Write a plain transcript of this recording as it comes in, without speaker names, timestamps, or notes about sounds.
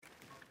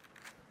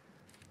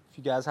If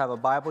you guys have a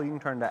Bible, you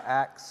can turn to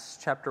Acts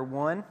chapter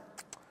 1.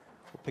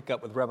 We'll pick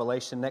up with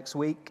Revelation next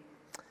week.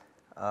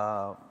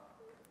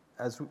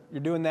 As you're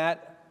doing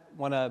that, I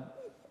want to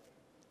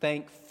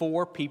thank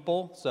 4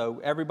 people. So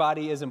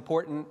everybody is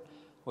important.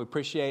 We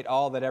appreciate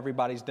all that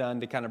everybody's done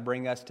to kind of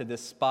bring us to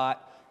this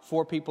spot.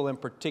 4 people in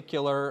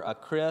particular,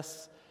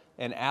 Chris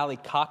and Allie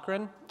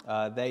Cochran.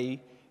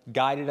 They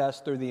guided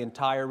us through the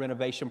entire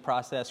renovation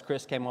process.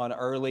 Chris came on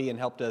early and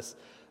helped us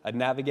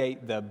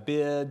navigate the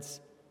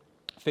bids,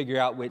 figure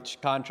out which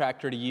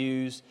contractor to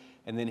use,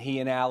 and then he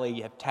and Allie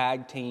have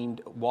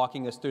tag-teamed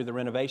walking us through the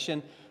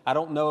renovation. I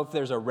don't know if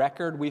there's a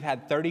record. We've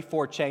had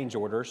 34 change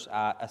orders.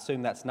 I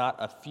assume that's not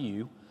a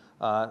few.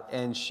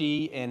 And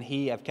she and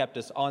he have kept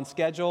us on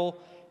schedule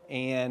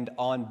and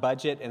on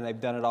budget, and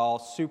they've done it all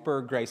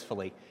super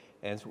gracefully.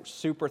 And we're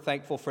super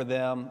thankful for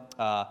them.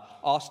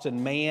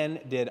 Austin Mann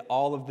did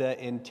all of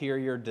the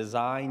interior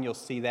design. You'll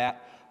see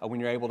that when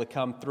you're able to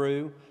come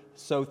through.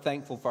 So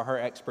thankful for her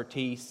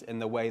expertise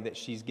and the way that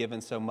she's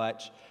given so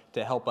much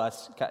to help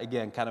us,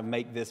 again, kind of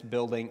make this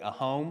building a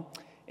home.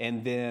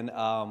 And then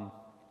I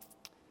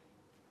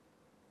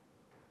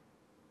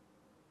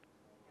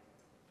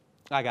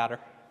got her.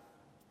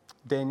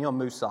 Danielle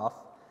Musoff.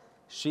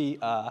 She's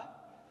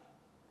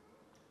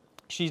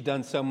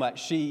done so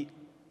much. She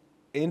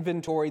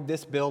inventoried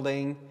this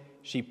building.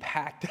 She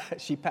packed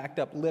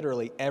up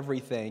literally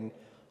everything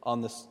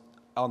on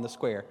the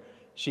square.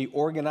 She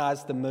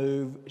organized the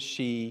move.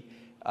 She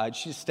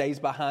stays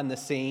behind the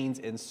scenes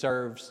and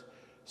serves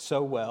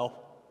so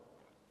well.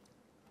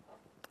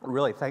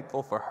 Really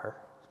thankful for her.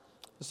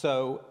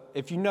 So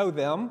if you know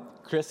them,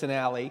 Chris and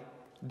Allie,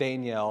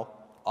 Danielle,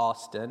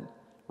 Austin,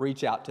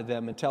 reach out to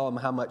them and tell them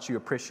how much you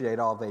appreciate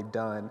all they've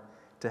done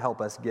to help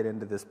us get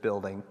into this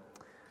building.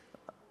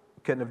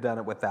 Couldn't have done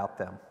it without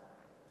them.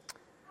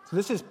 So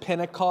this is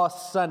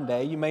Pentecost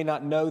Sunday. You may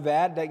not know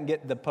that. Doesn't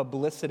get the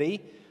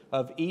publicity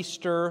of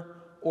Easter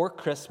or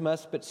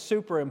Christmas, but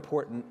super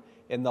important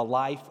in the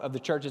life of the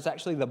church. It's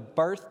actually the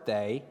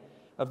birthday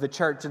of the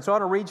church. And so I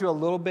want to read you a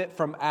little bit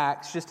from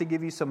Acts just to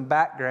give you some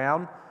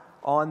background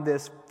on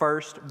this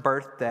first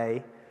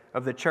birthday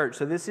of the church.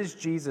 So this is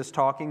Jesus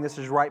talking. This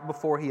is right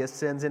before he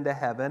ascends into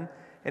heaven,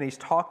 and he's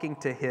talking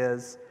to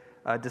his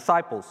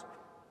disciples.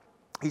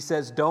 He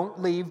says,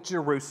 "Don't leave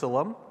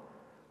Jerusalem,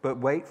 but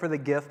wait for the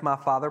gift my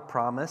Father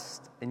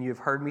promised, and you've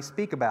heard me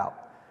speak about.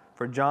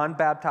 For John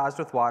baptized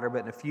with water, but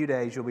in a few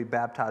days you'll be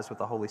baptized with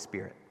the Holy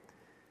Spirit."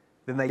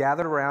 Then they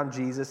gathered around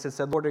Jesus and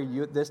said, "Lord, are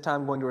you at this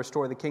time going to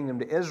restore the kingdom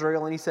to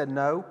Israel?" And he said,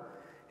 "No,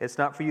 it's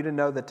not for you to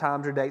know the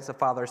times or dates the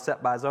Father has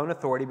set by his own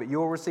authority, but you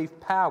will receive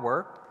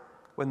power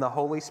when the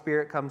Holy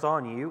Spirit comes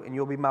on you, and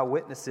you'll be my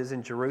witnesses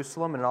in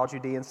Jerusalem and all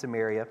Judea and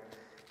Samaria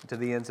and to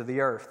the ends of the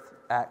earth."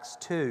 Acts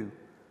 2.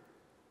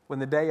 When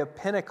the day of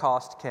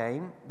Pentecost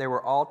came, they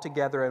were all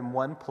together in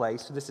one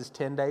place. So this is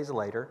 10 days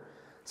later.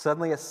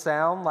 Suddenly a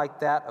sound like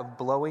that of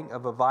blowing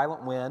of a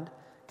violent wind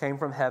came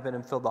from heaven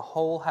and filled the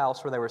whole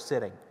house where they were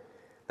sitting.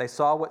 They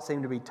saw what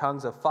seemed to be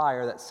tongues of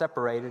fire that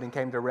separated and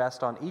came to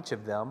rest on each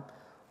of them.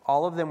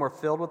 All of them were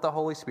filled with the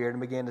Holy Spirit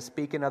and began to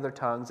speak in other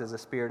tongues as the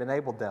Spirit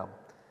enabled them.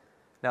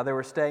 Now they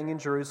were staying in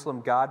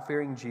Jerusalem,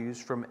 God-fearing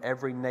Jews from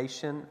every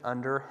nation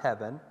under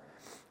heaven.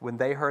 When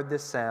they heard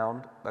this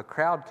sound, a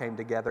crowd came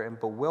together in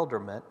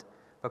bewilderment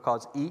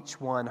because each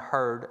one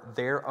heard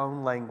their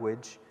own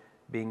language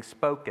being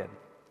spoken.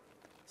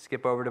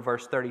 Skip over to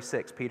verse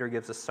 36. Peter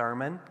gives a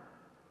sermon,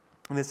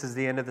 and this is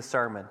the end of the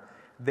sermon.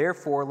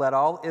 "Therefore, let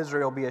all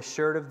Israel be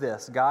assured of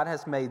this. God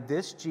has made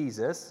this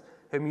Jesus,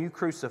 whom you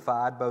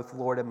crucified, both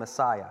Lord and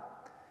Messiah."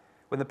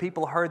 When the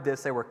people heard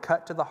this, they were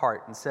cut to the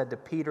heart and said to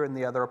Peter and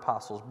the other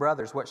apostles,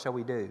 "Brothers, what shall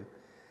we do?"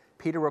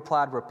 Peter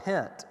replied,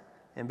 "Repent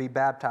and be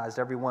baptized,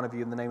 every one of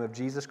you, in the name of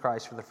Jesus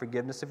Christ for the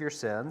forgiveness of your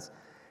sins,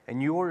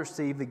 and you will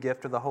receive the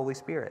gift of the Holy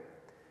Spirit.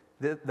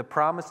 The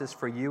promise is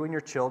for you and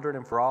your children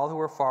and for all who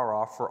are far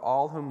off, for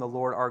all whom the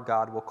Lord our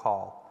God will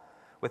call."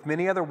 With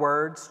many other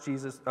words,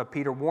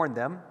 Peter warned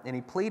them, and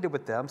he pleaded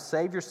with them,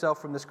 "Save yourself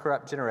from this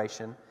corrupt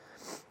generation."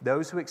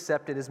 Those who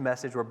accepted his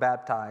message were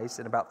baptized,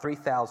 and about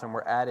 3,000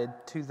 were added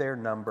to their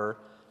number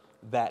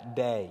that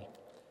day.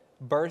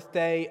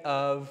 Birthday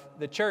of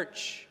the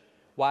church.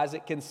 Why is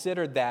it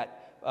considered that?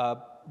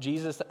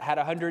 Jesus had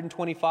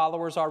 120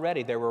 followers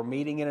already. They were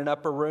meeting in an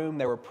upper room.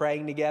 They were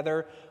praying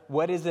together.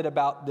 What is it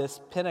about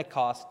this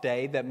Pentecost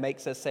day that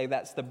makes us say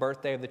that's the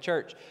birthday of the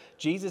church?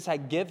 Jesus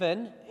had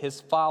given his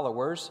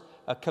followers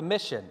a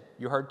commission.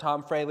 You heard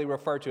Tom Fraley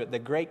refer to it, the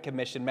Great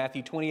Commission,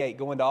 Matthew 28,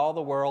 "Go into all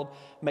the world,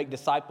 make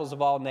disciples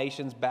of all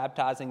nations,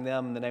 baptizing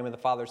them in the name of the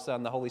Father, Son,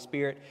 and the Holy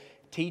Spirit,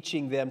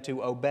 teaching them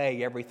to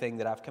obey everything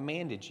that I've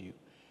commanded you."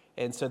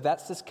 And so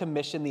that's this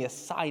commission, the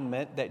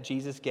assignment that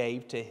Jesus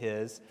gave to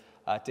his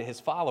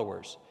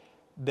followers.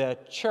 The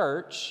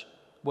church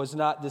was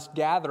not this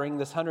gathering,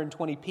 this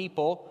 120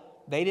 people.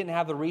 They didn't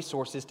have the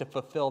resources to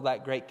fulfill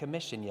that Great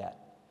Commission yet.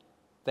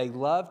 They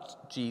loved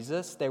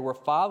Jesus. They were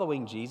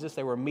following Jesus.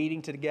 They were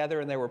meeting together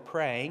and they were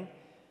praying,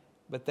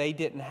 but they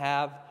didn't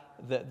have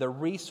the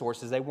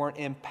resources. They weren't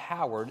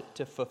empowered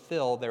to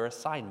fulfill their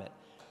assignment.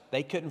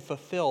 They couldn't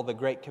fulfill the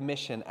Great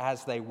Commission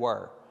as they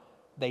were.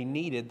 They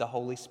needed the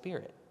Holy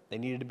Spirit. They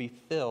needed to be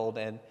filled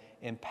and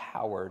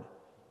empowered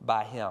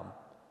by Him.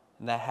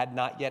 And that had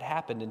not yet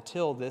happened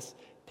until this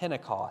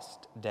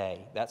Pentecost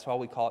day. That's why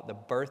we call it the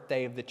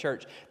birthday of the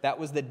church. That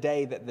was the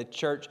day that the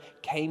church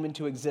came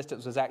into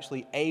existence, was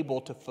actually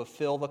able to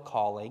fulfill the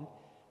calling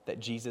that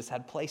Jesus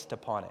had placed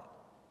upon it.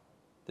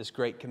 This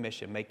Great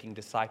Commission, making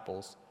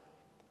disciples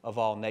of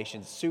all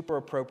nations. Super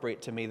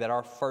appropriate to me that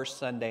our first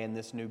Sunday in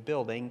this new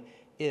building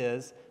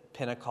is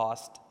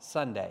Pentecost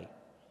Sunday.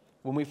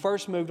 When we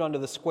first moved onto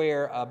the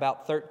square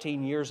about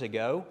 13 years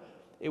ago,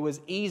 it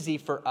was easy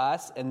for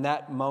us in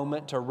that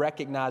moment to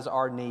recognize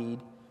our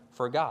need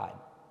for God.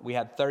 We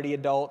had 30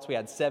 adults, we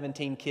had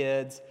 17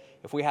 kids.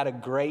 If we had a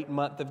great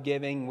month of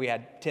giving, we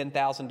had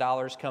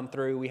 $10,000 come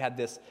through. We had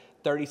this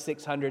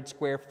 3,600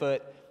 square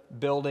foot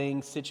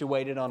building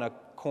situated on a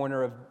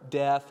corner of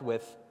death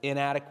with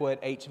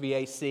inadequate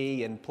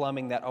HVAC and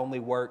plumbing that only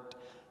worked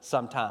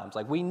sometimes.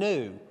 Like, we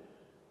knew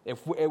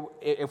if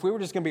we were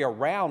just going to be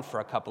around for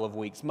a couple of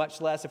weeks,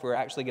 much less if we were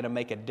actually going to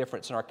make a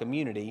difference in our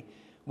community,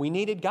 we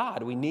needed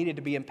God. We needed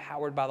to be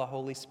empowered by the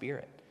Holy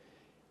Spirit.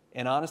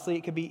 And honestly,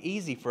 it could be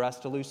easy for us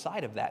to lose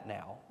sight of that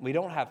now. We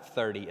don't have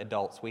 30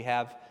 adults. We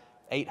have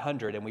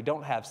 800, and we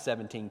don't have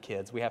 17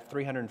 kids. We have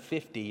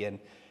 350, and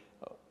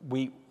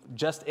we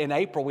just in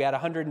April, we had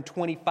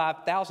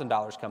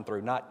 $125,000 come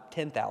through, not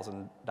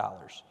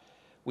 $10,000.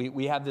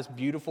 We have this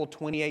beautiful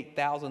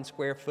 28,000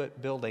 square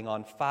foot building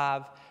on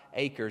 5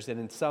 acres, and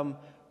in some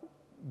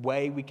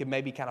way we could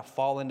maybe kind of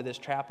fall into this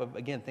trap of,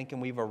 again, thinking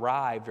we've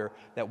arrived or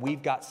that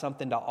we've got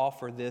something to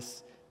offer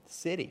this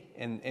city.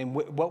 And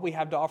what we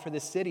have to offer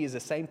this city is the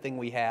same thing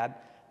we had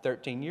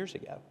 13 years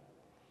ago.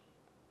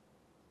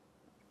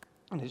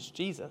 And it's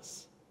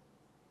Jesus.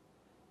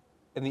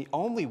 And the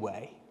only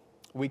way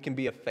we can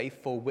be a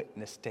faithful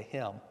witness to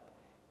Him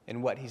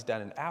and what He's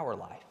done in our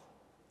life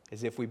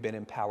is if we've been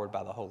empowered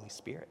by the Holy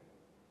Spirit.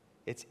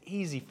 It's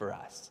easy for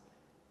us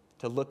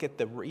to look at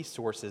the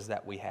resources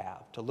that we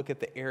have, to look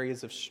at the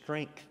areas of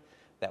strength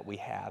that we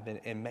have,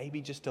 and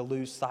maybe just to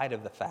lose sight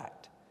of the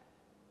fact.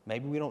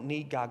 Maybe we don't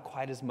need God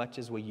quite as much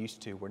as we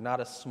used to. We're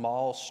not a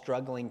small,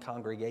 struggling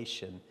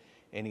congregation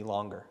any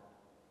longer.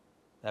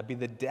 That'd be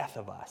the death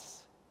of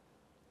us.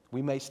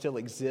 We may still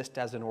exist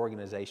as an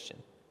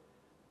organization.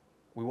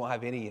 We won't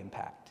have any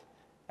impact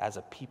as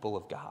a people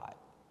of God.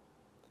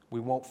 We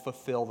won't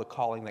fulfill the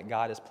calling that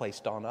God has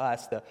placed on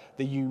us,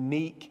 the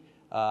unique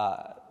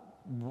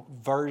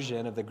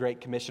version of the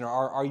Great Commission,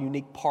 or our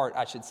unique part,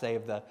 I should say,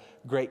 of the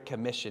Great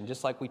Commission.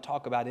 Just like we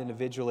talk about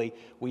individually,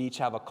 we each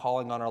have a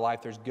calling on our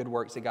life. There's good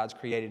works that God's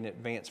created in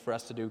advance for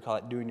us to do, call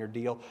it doing your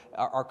deal.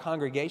 Our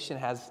congregation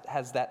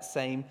has that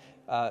same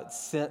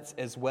sense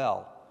as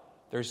well.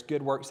 There's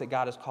good works that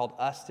God has called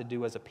us to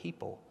do as a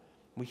people.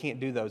 We can't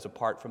do those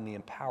apart from the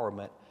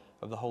empowerment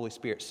of the Holy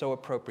Spirit. So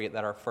appropriate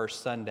that our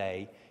first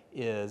Sunday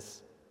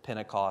is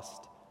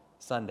Pentecost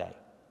Sunday.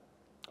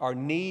 Our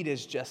need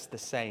is just the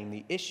same.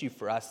 The issue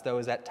for us, though,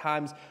 is at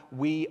times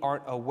we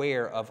aren't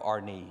aware of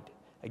our need.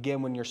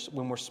 Again, when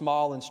we're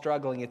small and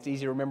struggling, it's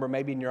easy to remember.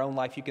 Maybe in your own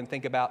life you can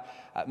think about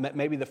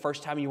maybe the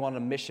first time you went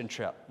on a mission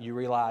trip, you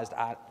realized,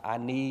 I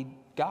need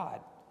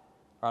God,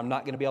 or I'm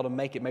not going to be able to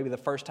make it. Maybe the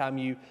first time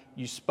you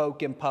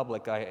spoke in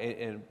public,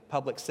 in a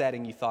public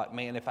setting, you thought,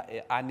 man, if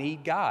I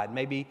need God.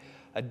 Maybe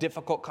a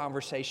difficult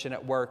conversation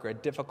at work or a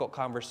difficult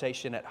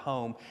conversation at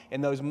home.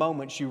 In those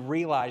moments, you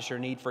realize your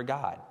need for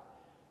God.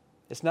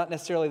 It's not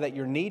necessarily that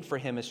your need for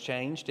Him has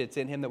changed. It's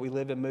in Him that we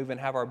live and move and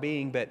have our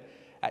being, but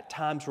at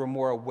times we're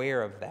more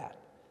aware of that.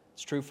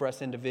 It's true for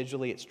us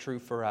individually. It's true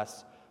for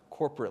us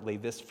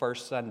corporately. This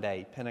first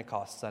Sunday,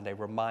 Pentecost Sunday,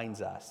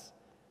 reminds us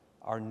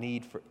our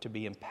need to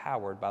be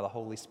empowered by the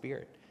Holy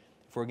Spirit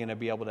if we're going to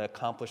be able to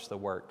accomplish the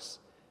works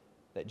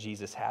that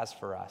Jesus has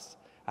for us.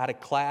 I had a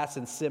class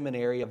in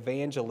seminary,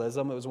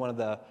 evangelism. It was one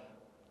of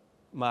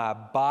my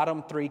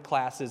bottom 3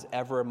 classes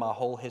ever in my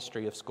whole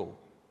history of school.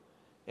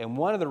 And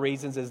one of the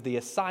reasons is the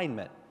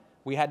assignment.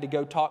 We had to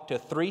go talk to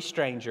 3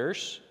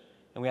 strangers,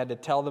 and we had to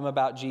tell them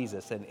about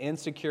Jesus, an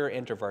insecure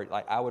introvert,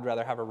 like I would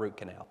rather have a root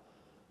canal.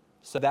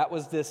 So that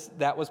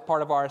was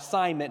part of our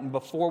assignment, and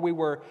before we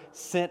were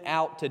sent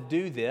out to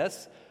do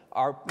this,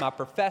 my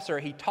professor,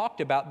 he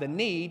talked about the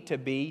need to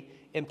be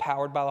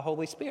empowered by the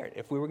Holy Spirit.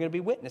 If we were going to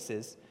be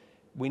witnesses,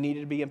 we needed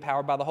to be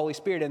empowered by the Holy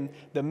Spirit. And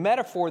the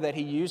metaphor that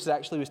he used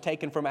actually was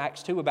taken from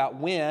Acts 2 about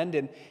wind.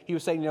 And he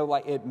was saying,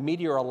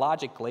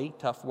 meteorologically,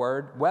 tough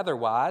word,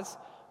 weather-wise,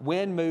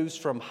 wind moves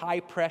from high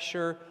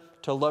pressure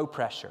to low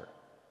pressure.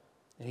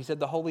 And he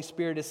said the Holy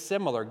Spirit is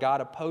similar. God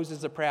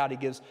opposes the proud. He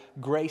gives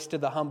grace to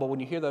the humble.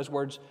 When you hear those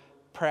words,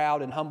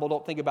 proud and humble,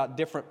 don't think about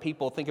different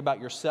people. Think about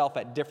yourself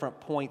at different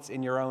points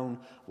in your own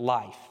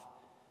life.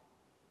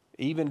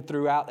 Even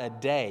throughout a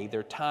day,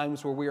 there are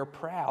times where we are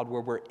proud,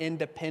 where we're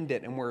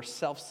independent and we're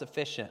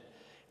self-sufficient.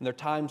 And there are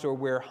times where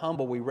we're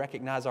humble, we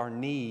recognize our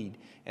need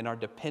and our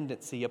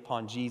dependency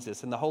upon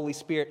Jesus. And the Holy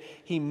Spirit,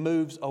 He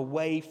moves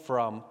away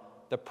from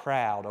the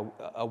proud,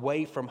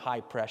 away from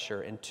high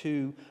pressure, and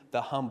to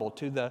the humble,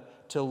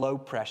 to low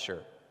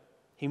pressure.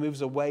 He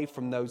moves away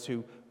from those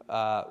who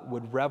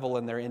would revel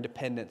in their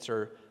independence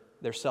or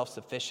their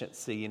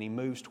self-sufficiency, and he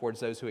moves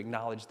towards those who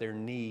acknowledge their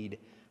need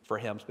for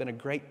him. It's been a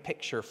great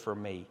picture for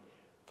me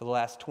for the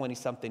last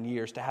 20-something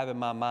years to have in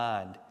my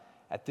mind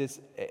at this,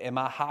 am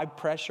I high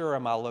pressure or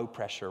am I low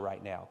pressure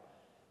right now?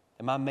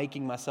 Am I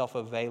making myself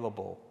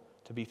available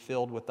to be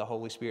filled with the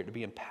Holy Spirit, to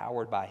be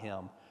empowered by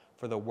him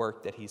for the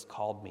work that he's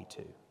called me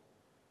to?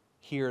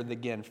 Here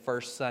again,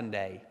 first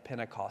Sunday,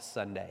 Pentecost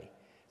Sunday,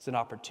 it's an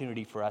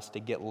opportunity for us to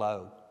get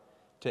low,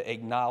 to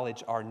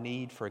acknowledge our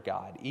need for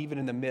God, even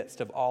in the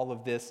midst of all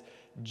of this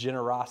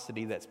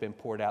generosity that's been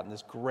poured out in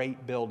this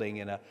great building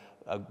and a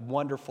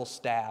wonderful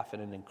staff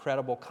and an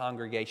incredible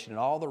congregation and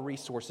all the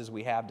resources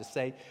we have to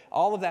say,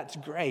 all of that's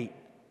great,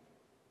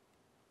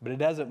 but it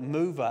doesn't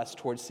move us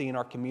towards seeing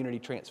our community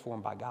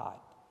transformed by God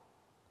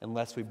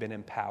unless we've been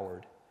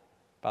empowered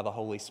by the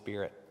Holy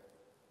Spirit.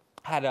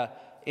 I had a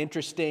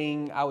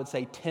interesting, I would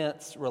say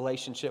tense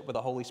relationship with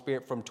the Holy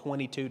Spirit from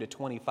 22 to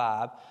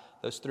 25.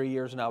 Those 3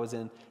 years when I was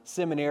in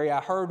seminary,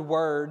 I heard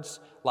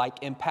words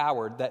like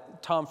empowered.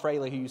 That Tom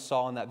Fraley, who you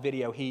saw in that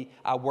video,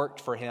 I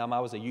worked for him. I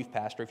was a youth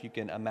pastor, if you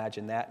can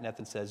imagine that.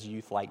 Nothing says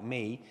youth like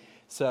me.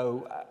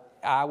 So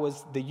I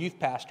was the youth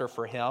pastor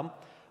for him.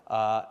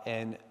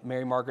 And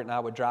Mary Margaret and I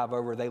would drive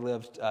over. They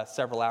lived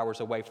several hours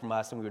away from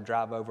us, and we would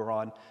drive over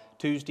on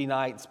Tuesday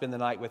night and spend the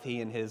night with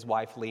he and his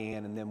wife,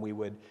 Leanne, and then we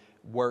would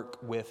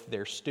work with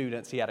their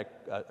students. He had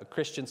a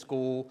Christian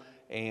school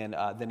and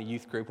then a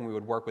youth group, and we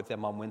would work with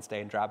them on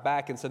Wednesday and drive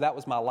back. And so that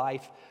was my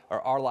life,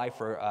 or our life,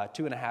 for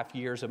 2.5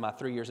 years of my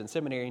 3 years in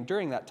seminary. And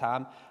during that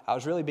time, I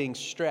was really being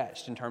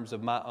stretched in terms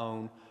of my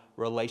own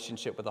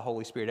relationship with the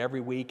Holy Spirit.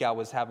 Every week I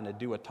was having to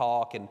do a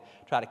talk and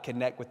try to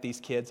connect with these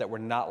kids that were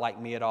not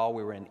like me at all.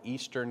 We were in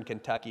eastern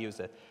Kentucky. It was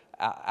an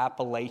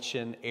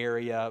Appalachian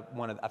area.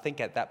 I think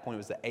at that point it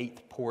was the 8th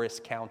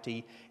poorest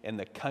county in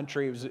the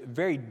country. It was a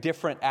very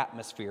different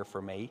atmosphere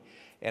for me.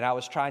 And I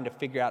was trying to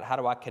figure out, how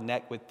do I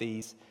connect with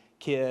these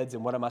kids,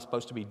 and what am I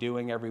supposed to be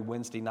doing every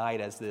Wednesday night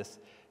as this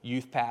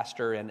youth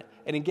pastor? And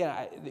again,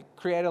 it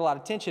created a lot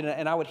of tension,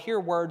 and I would hear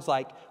words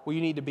like, well,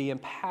 you need to be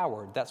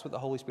empowered. That's what the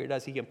Holy Spirit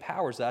does. He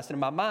empowers us. And in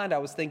my mind, I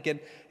was thinking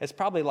it's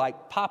probably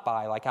like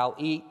Popeye, like I'll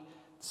eat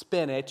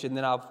spinach and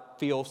then I'll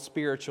feel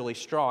spiritually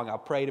strong. I'll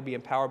pray to be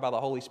empowered by the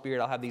Holy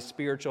Spirit. I'll have these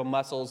spiritual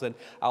muscles and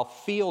I'll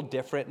feel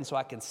different, and so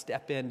I can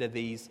step into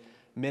these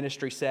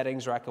ministry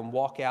settings, or I can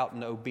walk out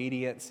in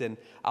obedience and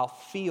I'll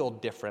feel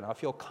different. I'll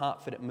feel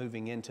confident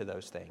moving into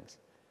those things.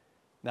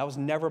 And that was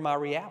never my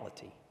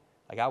reality.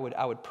 Like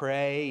I would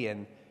pray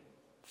and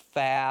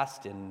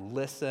fast and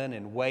listen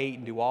and wait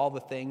and do all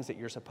the things that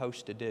you're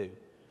supposed to do.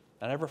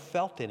 I never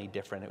felt any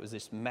different. It was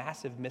this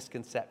massive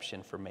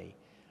misconception for me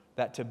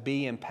that to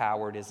be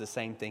empowered is the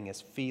same thing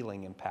as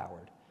feeling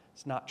empowered.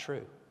 It's not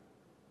true.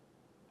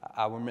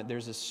 I remember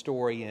there's a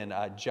story in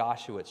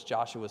Joshua. It's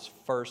Joshua's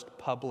first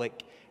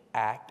public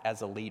act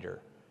as a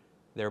leader.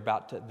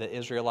 The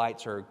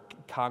Israelites are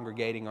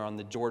congregating on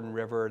the Jordan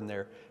River, and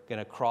they're going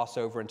to cross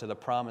over into the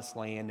promised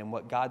land. And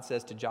what God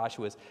says to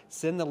Joshua is,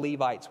 send the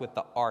Levites with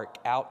the ark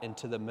out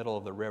into the middle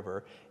of the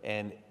river,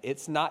 and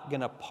it's not going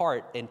to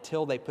part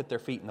until they put their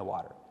feet in the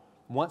water.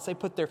 Once they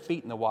put their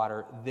feet in the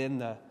water,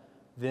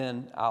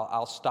 then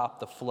I'll stop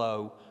the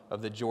flow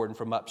of the Jordan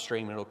from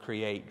upstream, and it'll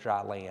create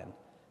dry land.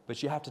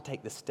 But you have to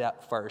take the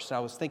step first. And I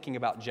was thinking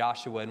about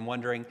Joshua and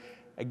wondering,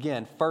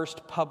 again,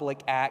 first public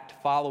act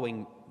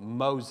following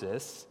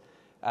Moses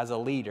as a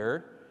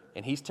leader,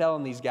 and he's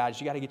telling these guys,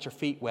 you got to get your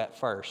feet wet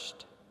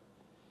first.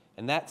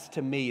 And that's,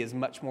 to me, is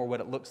much more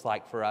what it looks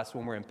like for us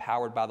when we're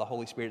empowered by the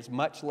Holy Spirit. It's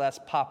much less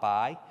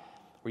Popeye,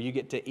 where you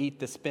get to eat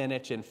the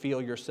spinach and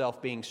feel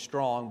yourself being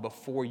strong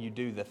before you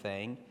do the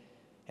thing,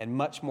 and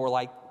much more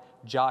like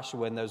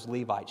Joshua and those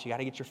Levites. You got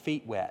to get your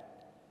feet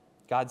wet.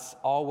 God's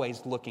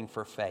always looking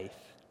for faith.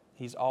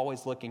 He's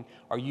always looking,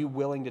 are you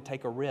willing to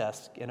take a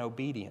risk in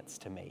obedience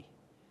to me?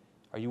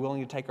 Are you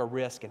willing to take a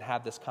risk and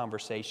have this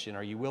conversation?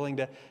 Are you willing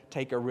to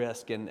take a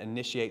risk and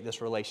initiate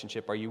this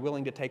relationship? Are you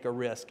willing to take a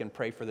risk and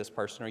pray for this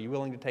person? Are you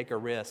willing to take a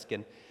risk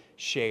and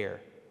share,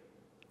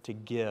 to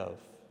give,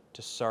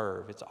 to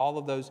serve? It's all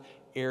of those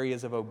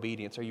areas of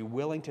obedience. Are you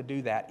willing to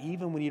do that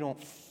even when you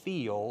don't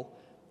feel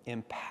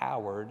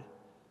empowered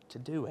to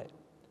do it?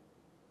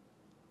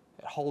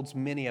 It holds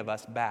many of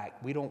us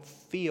back. We don't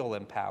feel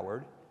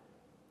empowered,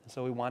 and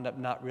so we wind up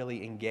not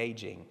really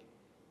engaging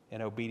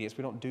in obedience.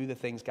 We don't do the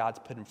things God's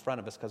put in front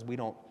of us because we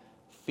don't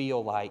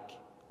feel like,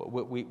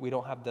 we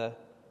don't have the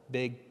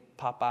big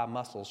Popeye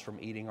muscles from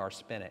eating our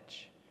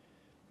spinach.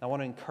 I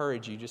want to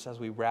encourage you, just as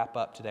we wrap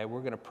up today, we're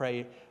going to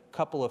pray a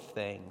couple of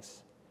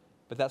things.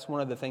 But that's one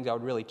of the things I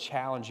would really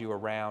challenge you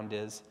around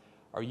is,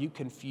 are you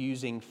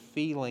confusing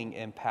feeling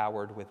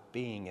empowered with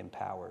being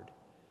empowered?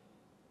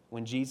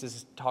 When Jesus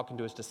is talking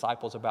to his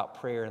disciples about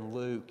prayer in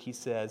Luke, he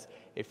says,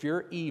 if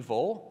you're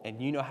evil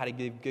and you know how to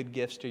give good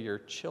gifts to your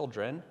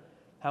children,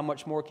 how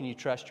much more can you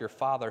trust your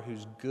Father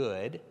who's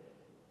good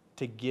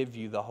to give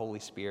you the Holy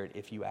Spirit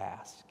if you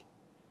ask?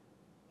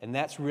 And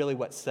that's really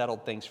what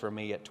settled things for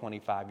me at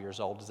 25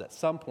 years old, is at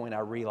some point I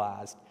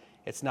realized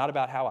It's not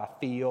about how I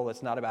feel.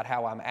 It's not about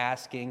how I'm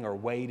asking or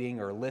waiting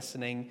or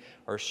listening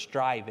or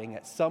striving.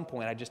 At some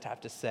point, I just have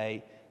to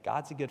say,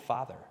 God's a good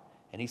Father.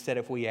 And he said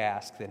if we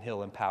ask, then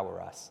he'll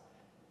empower us.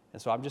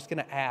 And so I'm just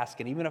going to ask.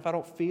 And even if I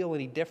don't feel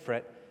any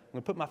different, I'm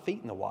going to put my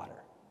feet in the water.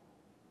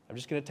 I'm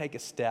just going to take a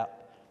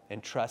step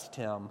and trust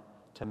him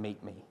to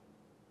meet me.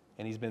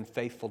 And he's been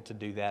faithful to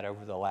do that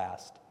over the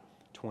last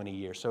 20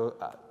 years. So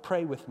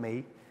pray with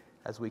me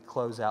as we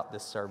close out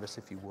this service,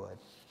 if you would.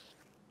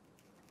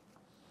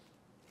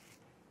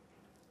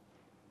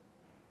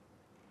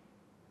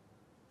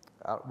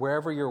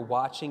 Wherever you're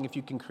watching, if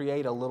you can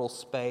create a little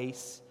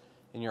space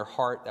in your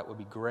heart, that would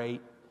be great.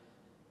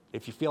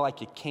 If you feel like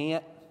you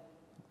can't,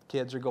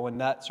 kids are going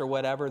nuts or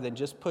whatever, then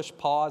just push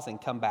pause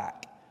and come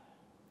back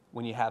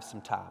when you have some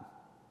time.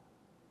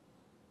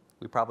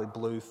 We probably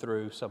blew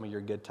through some of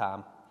your good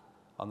time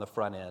on the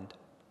front end.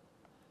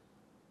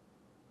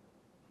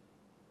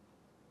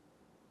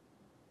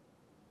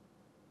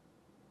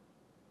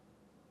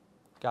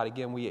 God,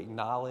 again, we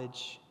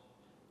acknowledge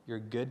your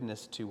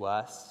goodness to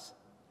us.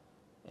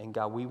 And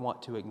God, we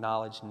want to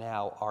acknowledge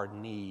now our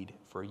need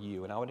for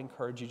you. And I would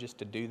encourage you just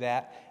to do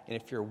that. And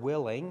if you're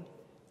willing,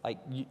 like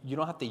you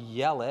don't have to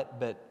yell it,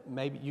 but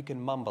maybe you can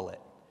mumble it.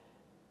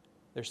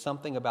 There's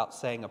something about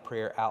saying a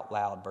prayer out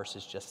loud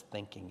versus just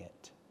thinking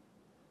it.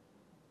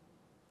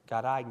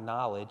 God, I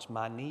acknowledge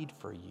my need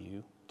for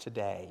you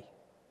today,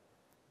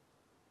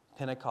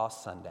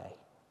 Pentecost Sunday.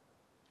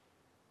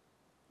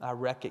 I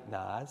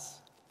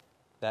recognize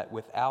that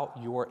without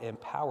your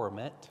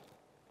empowerment,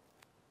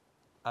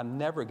 I'm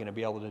never going to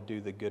be able to do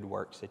the good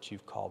works that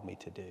you've called me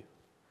to do.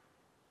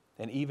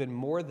 And even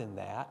more than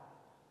that,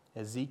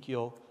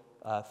 Ezekiel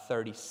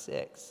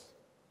 36,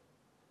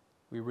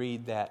 we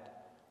read that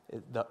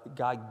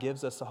God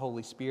gives us the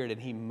Holy Spirit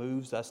and he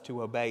moves us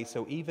to obey.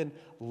 So even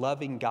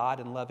loving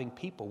God and loving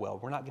people well,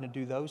 we're not going to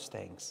do those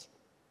things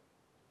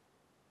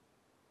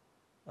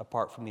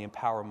apart from the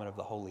empowerment of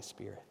the Holy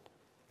Spirit.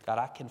 God,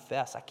 I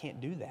confess I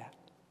can't do that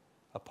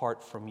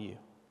apart from you.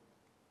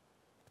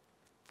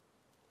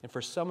 And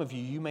for some of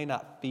you, you may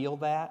not feel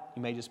that.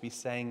 You may just be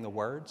saying the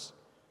words.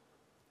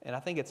 And I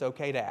think it's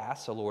okay to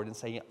ask the Lord and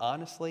say,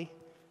 honestly,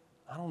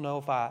 I don't know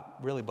if I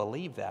really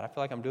believe that. I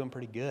feel like I'm doing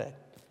pretty good.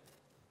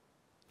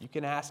 You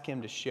can ask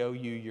him to show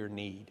you your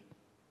need.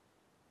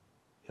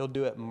 He'll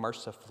do it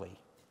mercifully.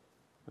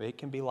 It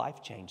can be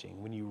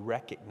life-changing when you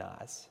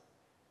recognize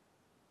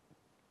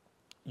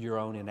your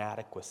own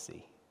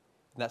inadequacy.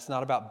 And that's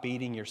not about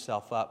beating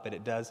yourself up, but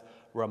it does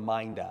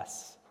remind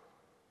us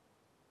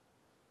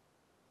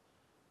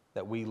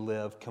that we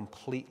live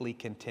completely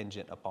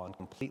contingent upon,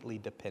 completely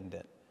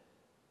dependent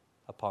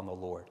upon the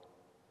Lord.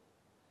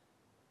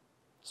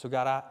 So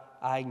God,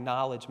 I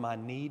acknowledge my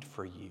need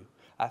for you.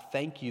 I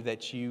thank you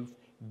that you've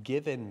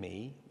given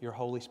me your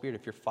Holy Spirit.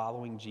 If you're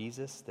following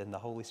Jesus, then the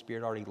Holy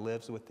Spirit already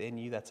lives within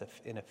you. That's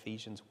in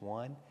Ephesians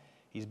 1.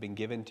 He's been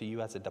given to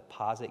you as a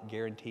deposit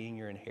guaranteeing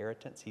your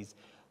inheritance. He's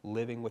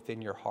living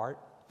within your heart.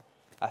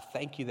 I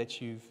thank you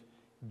that you've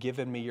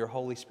given me your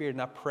Holy Spirit,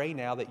 and I pray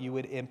now that you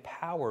would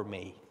empower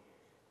me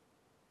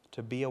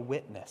to be a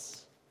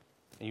witness.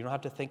 And you don't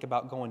have to think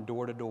about going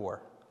door to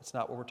door. That's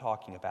not what we're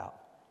talking about.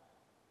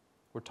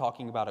 We're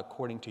talking about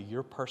according to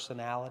your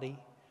personality,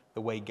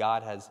 the way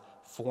God has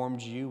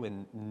formed you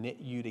and knit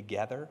you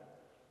together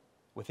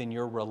within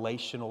your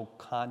relational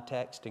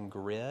context and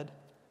grid.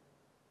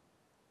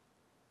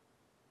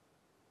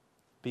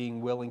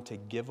 Being willing to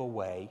give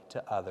away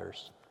to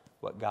others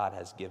what God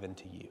has given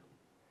to you.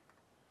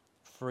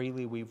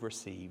 Freely we've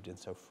received, and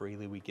so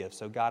freely we give.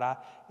 So God, I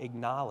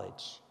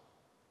acknowledge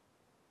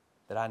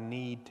that I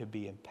need to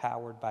be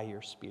empowered by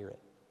your Spirit,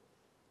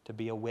 to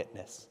be a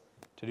witness,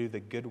 to do the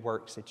good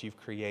works that you've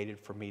created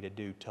for me to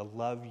do, to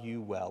love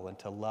you well and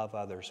to love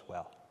others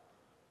well.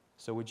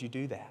 So would you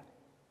do that?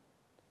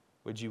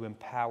 Would you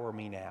empower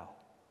me now?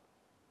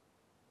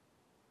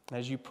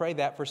 As you pray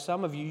that, for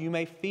some of you, you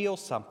may feel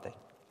something.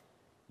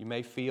 You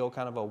may feel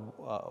kind of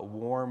a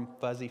warm,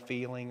 fuzzy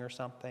feeling or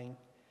something,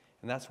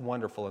 and that's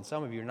wonderful. And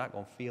some of you are not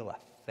going to feel a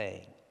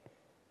thing.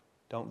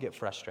 Don't get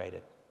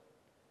frustrated.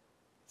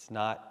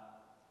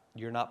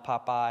 You're not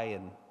Popeye,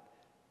 and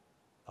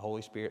the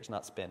Holy Spirit's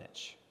not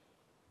spinach.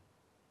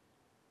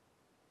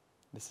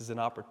 This is an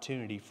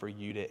opportunity for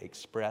you to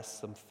express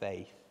some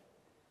faith.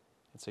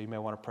 And so you may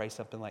want to pray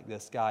something like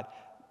this. God,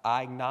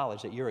 I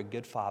acknowledge that you're a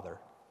good Father,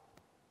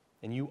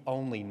 and you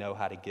only know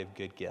how to give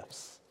good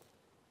gifts.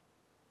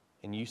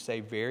 And you say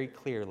very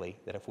clearly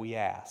that if we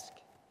ask,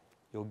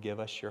 you'll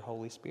give us your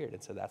Holy Spirit.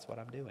 And so that's what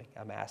I'm doing.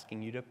 I'm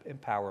asking you to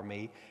empower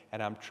me,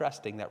 and I'm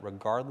trusting that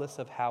regardless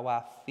of how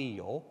I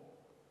feel,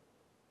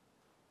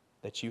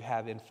 that you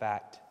have in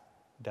fact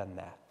done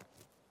that.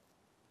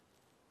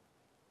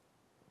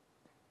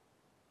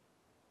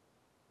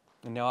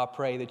 And now I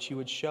pray that you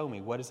would show me,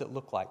 what does it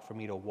look like for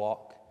me to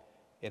walk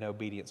in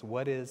obedience?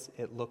 What does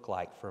it look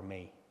like for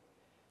me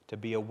to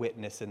be a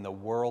witness in the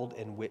world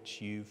in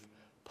which you've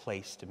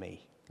placed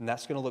me? And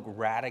that's going to look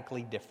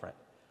radically different,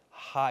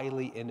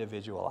 highly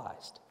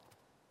individualized.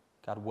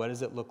 God, what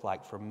does it look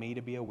like for me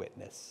to be a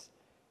witness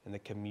in the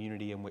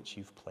community in which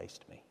you've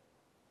placed me.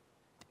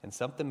 And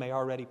something may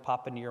already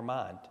pop into your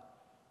mind,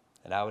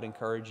 and I would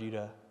encourage you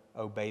to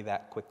obey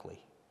that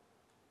quickly.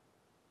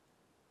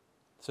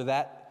 So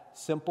that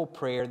simple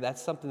prayer,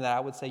 that's something that I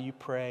would say you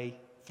pray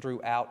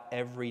throughout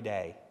every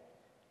day.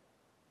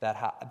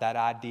 That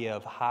idea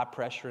of high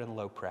pressure and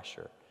low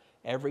pressure.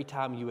 Every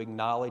time you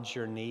acknowledge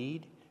your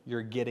need,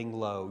 you're getting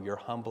low, you're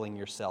humbling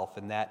yourself,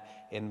 and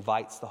that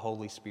invites the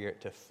Holy Spirit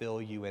to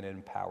fill you and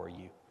empower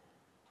you.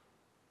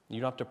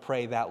 You don't have to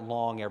pray that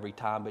long every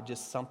time, but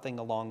just something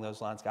along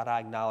those lines. God, I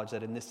acknowledge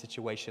that in this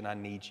situation I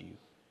need you.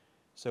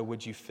 So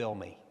would you fill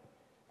me?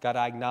 God,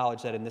 I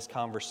acknowledge that in this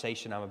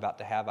conversation I'm about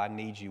to have, I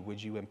need you.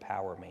 Would you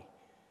empower me?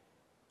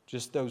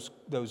 Just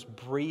those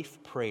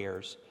brief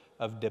prayers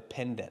of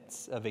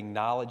dependence, of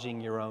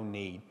acknowledging your own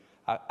need.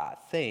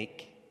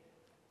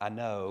 I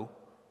know,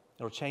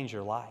 it'll change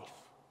your life.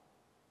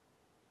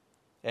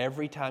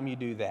 Every time you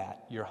do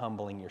that, you're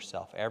humbling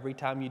yourself. Every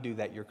time you do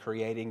that, you're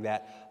creating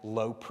that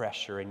low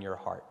pressure in your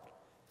heart.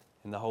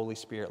 And the Holy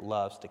Spirit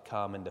loves to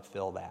come and to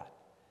fill that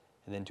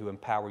and then to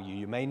empower you.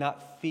 You may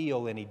not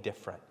feel any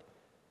different,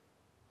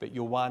 but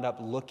you'll wind up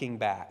looking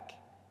back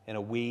in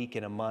a week,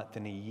 in a month,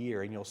 in a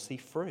year, and you'll see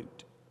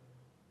fruit.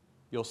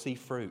 You'll see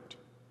fruit.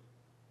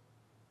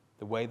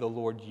 The way the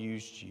Lord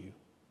used you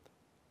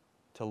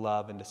to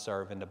love and to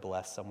serve and to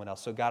bless someone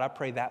else. So God, I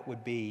pray that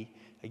would be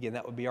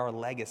our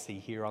legacy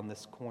here on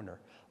this corner.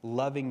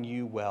 Loving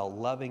you well,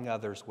 loving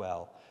others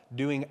well,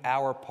 doing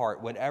our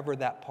part, whatever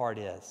that part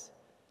is,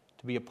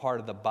 to be a part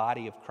of the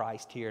body of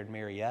Christ here in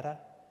Marietta,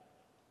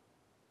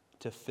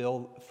 to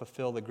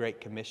fulfill the Great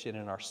Commission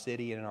in our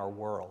city and in our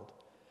world.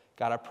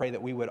 God, I pray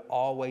that we would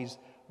always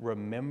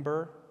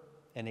remember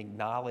and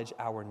acknowledge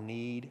our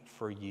need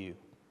for you,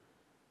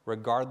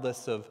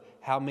 regardless of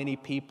how many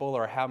people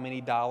or how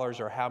many dollars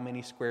or how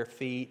many square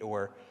feet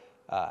or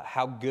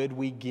how good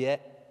we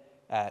get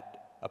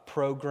at a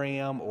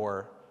program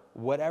or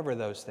whatever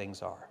those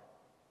things are.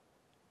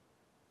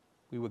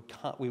 We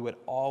would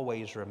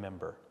always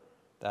remember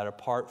that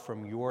apart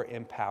from your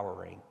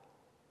empowering,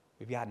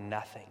 we've got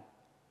nothing.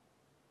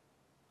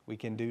 We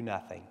can do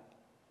nothing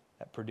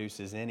that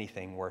produces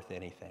anything worth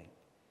anything.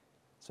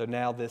 So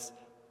now this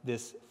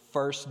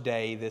first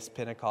day, this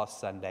Pentecost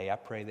Sunday, I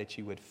pray that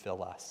you would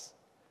fill us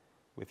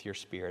with your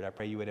Spirit. I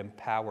pray you would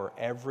empower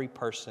every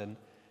person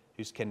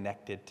who's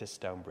connected to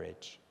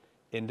StoneBridge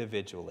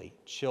individually,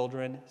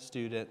 children,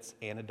 students,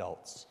 and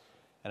adults.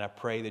 And I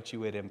pray that you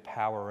would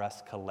empower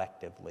us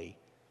collectively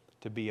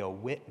to be a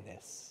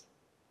witness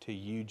to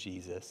you,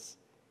 Jesus,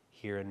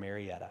 here in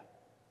Marietta.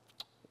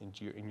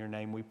 In your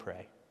name we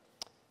pray.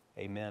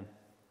 Amen.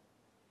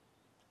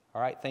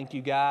 All right, thank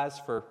you guys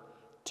for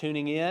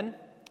tuning in.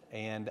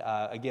 And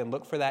again,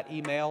 look for that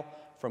email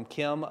from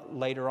Kim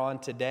later on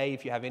today.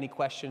 If you have any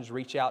questions,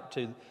 reach out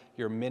to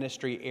your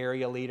ministry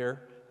area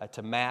leader,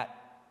 to Matt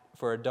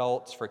for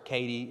adults, for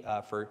Katie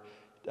for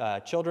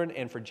children,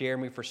 and for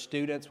Jeremy for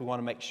students. We want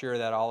to make sure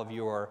that all of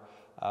you are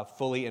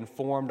fully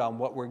informed on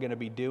what we're going to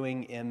be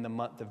doing in the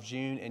month of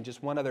June. And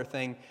just one other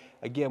thing,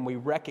 again, we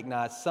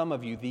recognize some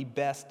of you, the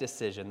best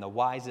decision, the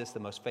wisest, the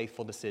most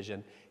faithful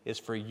decision is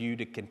for you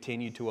to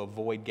continue to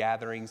avoid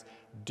gatherings.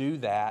 Do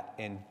that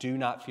and do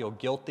not feel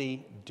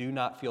guilty. Do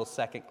not feel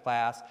second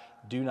class.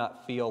 Do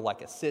not feel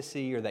like a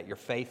sissy or that your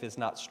faith is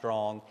not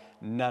strong.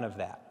 None of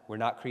that. We're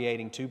not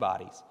creating two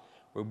bodies.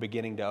 We're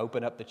beginning to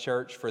open up the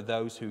church for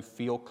those who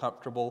feel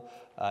comfortable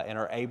and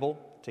are able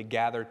to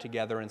gather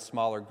together in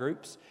smaller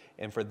groups.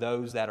 And for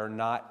those that are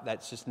not,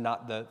 that's just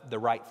not the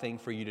right thing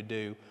for you to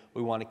do.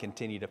 We want to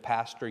continue to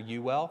pastor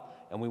you well,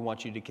 and we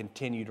want you to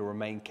continue to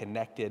remain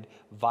connected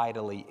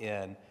vitally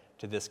in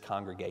to this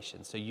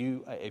congregation. So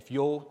if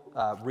you'll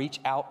reach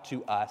out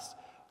to us,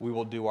 we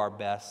will do our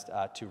best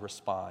to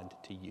respond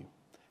to you.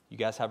 You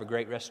guys have a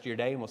great rest of your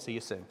day, and we'll see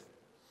you soon.